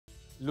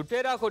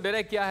लुटेरा को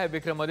डायरेक्ट किया है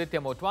विक्रमादित्य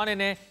मोटवाने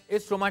ने।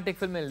 इस रोमांटिक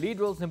फिल्म में लीड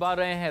रोल्स निभा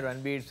रहे हैं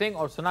रणवीर सिंह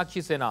और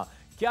सोनाक्षी सिन्हा।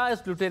 क्या इस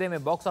लुटेरे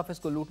में बॉक्स ऑफिस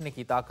को लूटने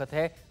की ताकत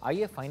है?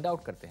 आइए फाइंड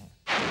आउट करते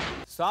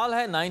हैं। साल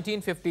है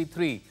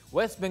 1953।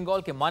 वेस्ट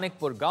बंगाल के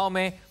मानिकपुर गांव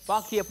में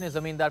पाखी अपने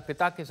जमींदार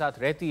पिता के साथ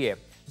रहती है।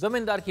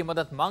 जमींदार की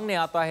मदद मांगने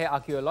आता है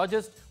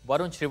आर्कियोलॉजिस्ट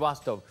वरुण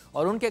श्रीवास्तव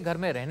और उनके घर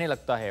में रहने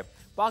लगता है।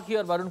 पाखी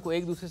और वरुण को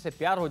एक दूसरे से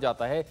प्यार हो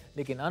जाता है,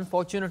 लेकिन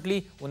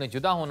अनफॉर्चुनेटली उन्हें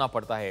जुदा होना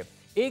पड़ता है।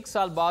 एक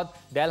साल बाद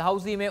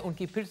डलहौजी में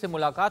उनकी फिर से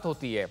मुलाकात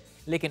होती है,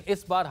 लेकिन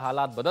इस बार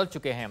हालात बदल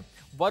चुके हैं।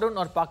 वरुण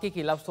और पाखी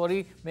की लव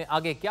स्टोरी में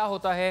आगे क्या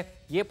होता है,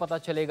 ये पता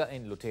चलेगा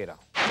इन लुटेरा।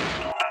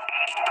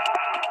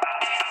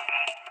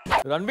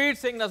 रणवीर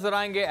सिंह नजर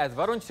आएंगे एज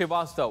वरुण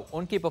श्रीवास्तव।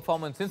 उनकी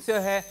परफॉर्मेंस सिंसियर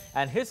है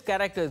and his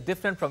character is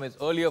different from his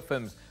earlier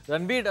films.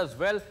 Ranveer does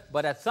well,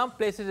 but at some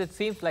places it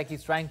seems like he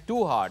is trying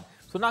to hard.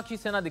 Sonakshi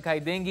Sinha दिखाई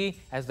देंगी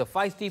एज द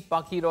feisty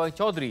पाखी Roy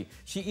Chaudhary.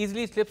 She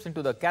easily slips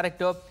into the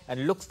character and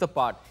looks the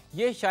part.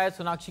 ये शायद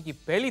सोनाक्षी की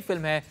पहली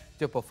film है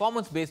जो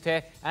performance based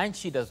है and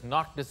she does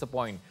not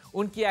disappoint.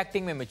 उनकी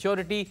एक्टिंग में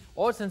मैच्योरिटी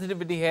और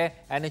सेंसिटिविटी है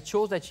and it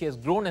shows that she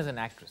has grown as an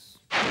actress.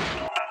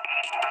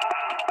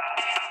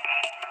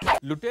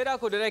 लुटेरा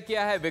को डायरेक्ट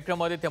किया है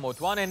विक्रमादित्य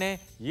मोटवाने ने।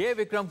 यह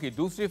विक्रम की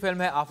दूसरी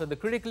फिल्म है आफ्टर द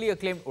क्रिटिकली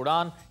अक्लेम्ड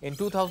उड़ान इन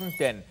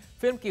 2010।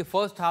 फिल्म की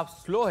फर्स्ट हाफ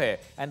स्लो है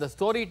and the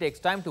story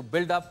takes time to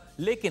build up,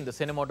 लेकिन the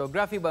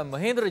cinematography bye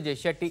Mahendra J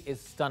Shetty is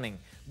stunning.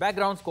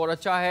 Background score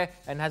अच्छा है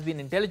and has been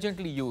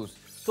intelligently used.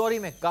 Story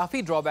में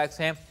काफी drawbacks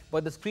हैं,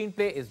 but the screen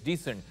play is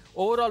decent.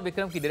 Overall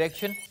Vikram की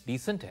direction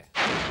decent है।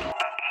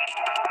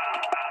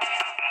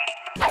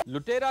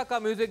 लुटेरा का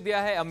म्यूजिक दिया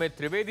है अमित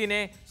त्रिवेदी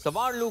ने।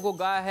 सवार लू को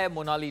गाया है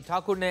मोनाली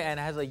ठाकुर ने and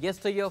has a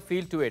यस्टरईयर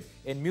feel to it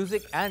in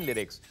music and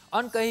lyrics.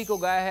 अनकही को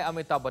गाया है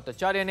अमिताभ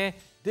भट्टाचार्य ने।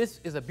 This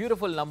is a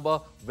beautiful number,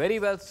 very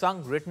well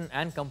sung, written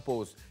and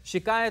composed.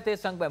 शिकायतें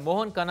sung by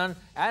Mohan Kanan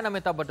and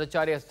Amitabh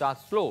Bhattacharya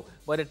starts slow,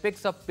 but it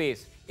picks up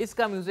pace.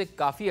 इसका music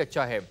काफी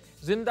अच्छा है।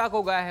 जिंदा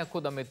को गाया है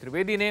खुद अमित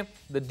त्रिवेदी ने।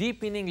 The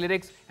deep meaning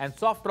lyrics and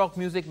soft rock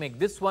music make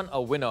this one a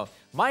winner.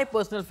 My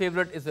personal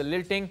favourite is the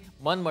लिल्टिंग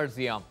मन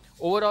मर्जियां।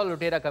 ओवरऑल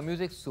लुटेरा का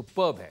म्यूजिक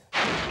सुपर्ब है।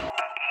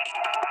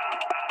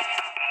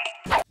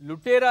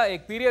 लुटेरा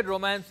एक पीरियड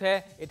रोमांस है।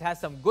 It has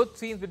some good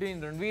scenes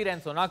between Ranveer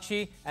and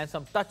Sonakshi and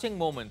some touching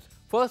moments.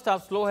 First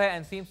half slow hai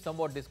and seems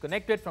somewhat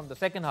disconnected from the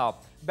second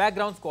half.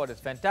 Background score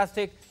is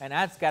fantastic and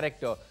adds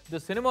character.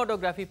 The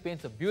cinematography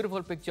paints a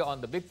beautiful picture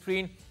on the big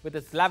screen with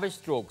its lavish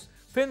strokes.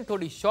 Film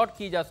थोड़ी short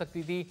की जा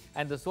सकती थी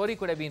and the story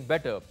could have been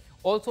better.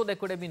 Also, there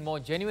could have been more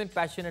genuine,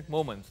 passionate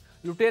moments.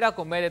 लुटेरा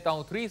को मैं देता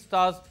हूँ 3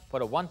 stars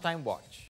for a one-time watch.